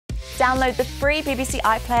Download the free BBC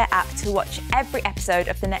iPlayer app to watch every episode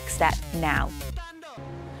of The Next Step now.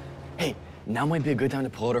 Hey, now might be a good time to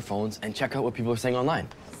pull out our phones and check out what people are saying online.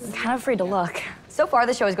 I'm kind of afraid to look. So far,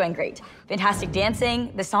 the show is going great. Fantastic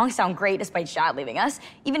dancing. The songs sound great despite Shad leaving us.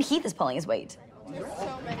 Even Heath is pulling his weight. There's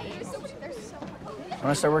so many. Want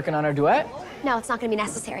to start working on our duet? No, it's not going to be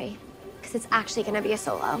necessary, because it's actually going to be a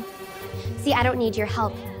solo. See, I don't need your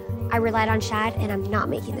help. I relied on Shad, and I'm not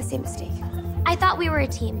making the same mistake. I thought we were a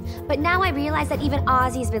team, but now I realize that even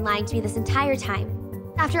Ozzy's been lying to me this entire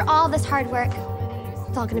time. After all this hard work,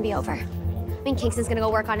 it's all going to be over. I mean, Kingston's going to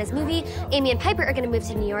go work on his movie, Amy and Piper are going to move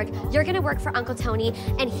to New York, you're going to work for Uncle Tony,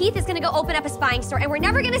 and Heath is going to go open up a spying store, and we're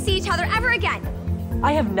never going to see each other ever again.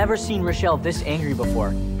 I have never seen Richelle this angry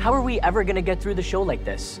before. How are we ever gonna get through the show like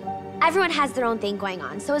this? Everyone has their own thing going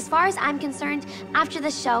on, so as far as I'm concerned, after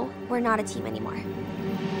this show, we're not a team anymore.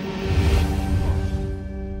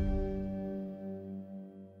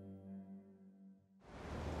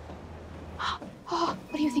 Oh,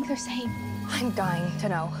 what do you think they're saying? I'm dying to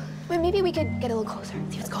know. Wait, maybe we could get a little closer,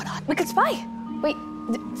 see what's going on. We could spy. Wait,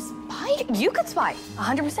 spy? You could spy.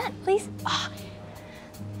 100%, please.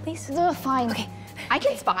 Please. Fine. Okay. I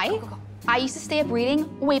can spy. Go. I used to stay up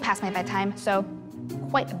reading way past my bedtime, so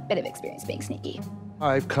quite a bit of experience being sneaky.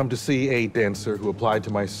 I've come to see a dancer who applied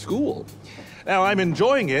to my school. Now, I'm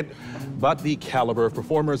enjoying it, but the caliber of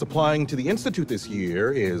performers applying to the Institute this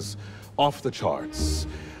year is off the charts.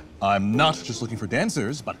 I'm not just looking for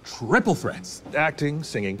dancers, but triple threats. Acting,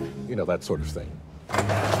 singing, you know, that sort of thing. Oh,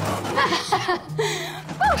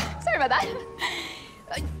 sorry about that.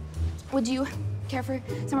 Would you care for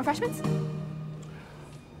some refreshments?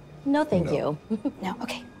 No, thank you. No?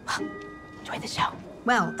 Okay. Well, enjoy the show.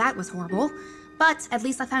 Well, that was horrible. But at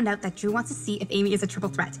least I found out that Drew wants to see if Amy is a triple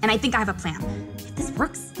threat, and I think I have a plan. If this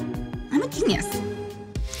works, I'm a genius.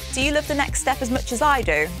 Do you love The Next Step as much as I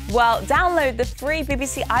do? Well, download the free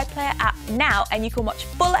BBC iPlayer app now and you can watch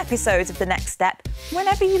full episodes of The Next Step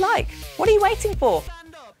whenever you like. What are you waiting for?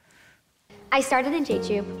 I started in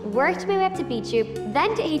J-Tube, worked my way up to B-Tube,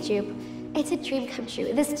 then to A-Tube. It's a dream come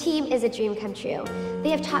true. This team is a dream come true. They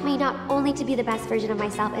have taught me not only to be the best version of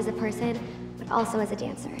myself as a person, but also as a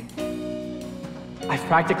dancer. I've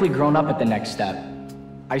practically grown up at The Next Step.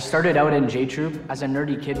 I started out in J-Troop as a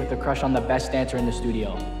nerdy kid with a crush on the best dancer in the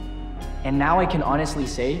studio. And now I can honestly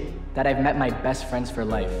say that I've met my best friends for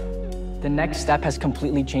life. The Next Step has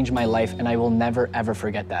completely changed my life, and I will never, ever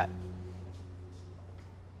forget that.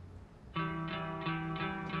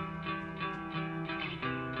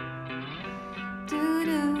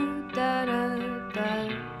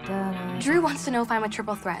 Drew wants to know if I'm a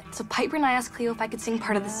triple threat, so Piper and I asked Cleo if I could sing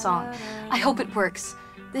part of the song. I hope it works.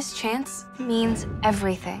 This chance means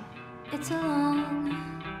everything. It's a long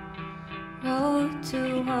road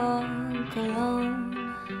to walk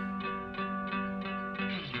alone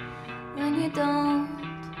when you don't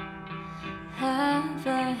have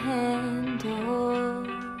a hand to hold,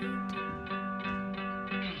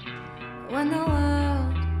 when the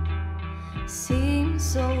world seems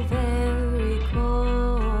so very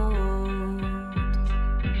cold.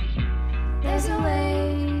 There's a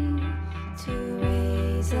way to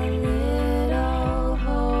raise a little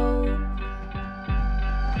hope.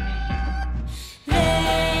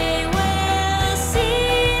 They will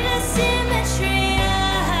see the symmetry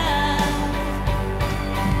of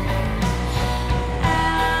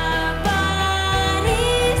our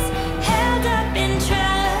bodies held up in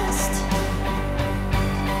trust.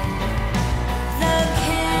 The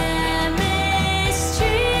chemistry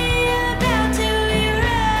about to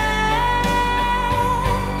erupt.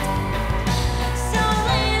 So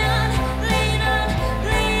lean on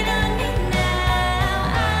me now.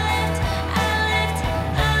 I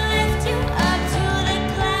lift you up to the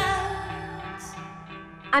clouds.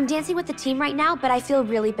 I'm dancing with the team right now, but I feel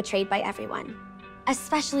really betrayed by everyone,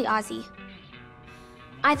 especially Ozzy.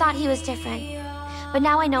 I thought he was different, but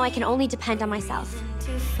now I know I can only depend on myself.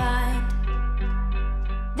 To find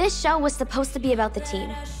This show was supposed to be about the team,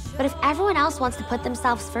 but if everyone else wants to put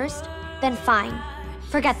themselves first, then fine.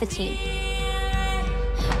 Forget the team.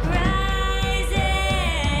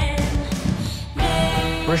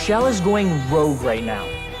 Richelle is going rogue right now.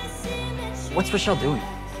 What's Richelle doing?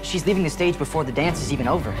 She's leaving the stage before the dance is even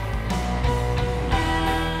over.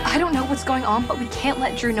 I don't know what's going on, but we can't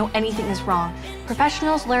let Drew know anything is wrong.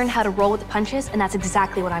 Professionals learn how to roll with the punches, and that's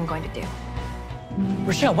exactly what I'm going to do.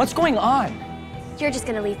 Richelle, what's going on? You're just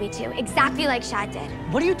gonna leave me too, exactly like Shad did.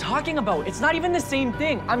 What are you talking about? It's not even the same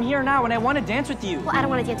thing. I'm here now and I want to dance with you. Well, I don't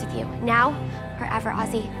want to dance with you. Now or ever,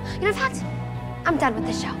 Ozzy. You know, in fact, I'm done with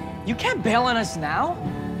this show. You can't bail on us now.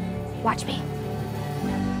 Watch me.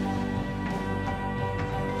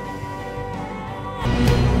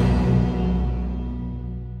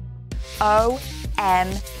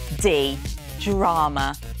 OMD.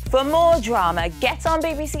 Drama. For more drama, get on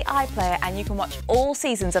BBC iPlayer and you can watch all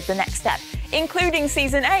seasons of The Next Step, including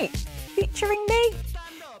season 8, featuring me.